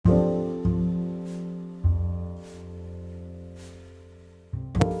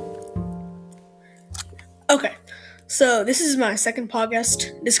Okay, so this is my second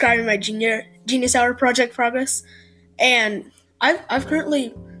podcast describing my Genius Hour project progress, and I've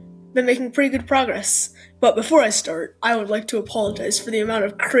currently been making pretty good progress. But before I start, I would like to apologize for the amount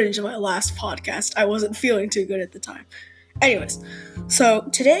of cringe in my last podcast. I wasn't feeling too good at the time. Anyways, so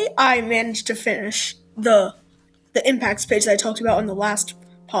today I managed to finish the impacts page that I talked about on the last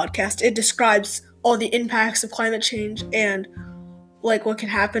podcast. It describes all the impacts of climate change and like what can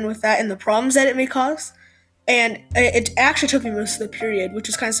happen with that and the problems that it may cause. And it actually took me most of the period, which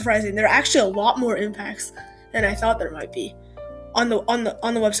was kind of surprising. There are actually a lot more impacts than I thought there might be on the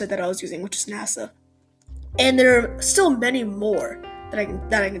website that I was using, which is NASA. And there are still many more that I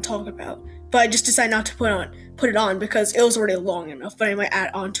can talk about. But I just decided not to put it on because it was already long enough. But I might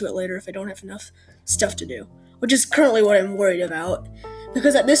add on to it later if I don't have enough stuff to do, which is currently what I'm worried about.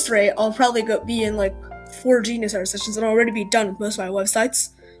 Because at this rate, I'll probably be in like 4 Genius Hour sessions and I'll already be done with most of my websites,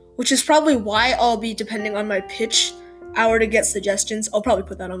 which is probably why I'll be depending on my pitch hour to get suggestions. I'll probably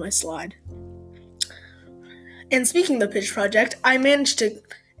put that on my slide. And speaking of the pitch project, I managed to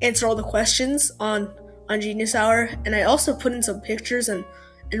answer all the questions on Genius Hour, and I also put in some pictures and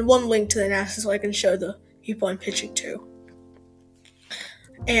one link to the NASA so I can show the people I'm pitching to.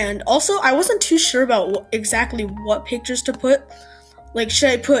 And also, I wasn't too sure about exactly what pictures to put. Like, should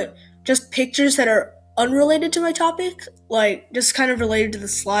I put just pictures that are unrelated to my topic, like just kind of related to the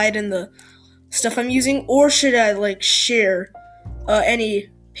slide and the stuff I'm using, or should I share any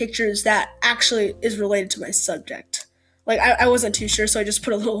pictures that actually is related to my subject? I wasn't too sure, so I just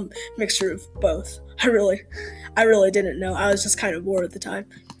put a little mixture of both. I really didn't know. I was just kind of bored at the time.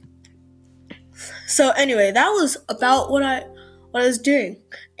 So anyway, that was about what I was doing.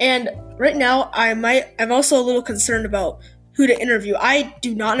 And right now I'm also a little concerned about who to interview. I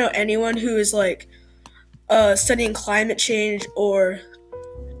do not know anyone who is studying climate change or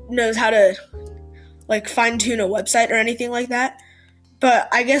knows how to fine-tune a website or anything like that. But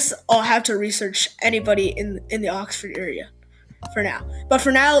I guess I'll have to research anybody in the Oxford area for now. But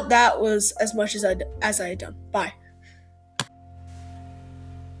for now, that was as much as I had done. Bye.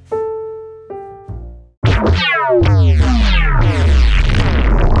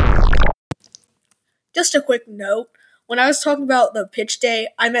 Just a quick note. When I was talking about the pitch day,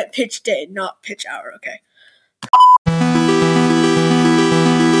 I meant pitch day, not pitch hour, okay?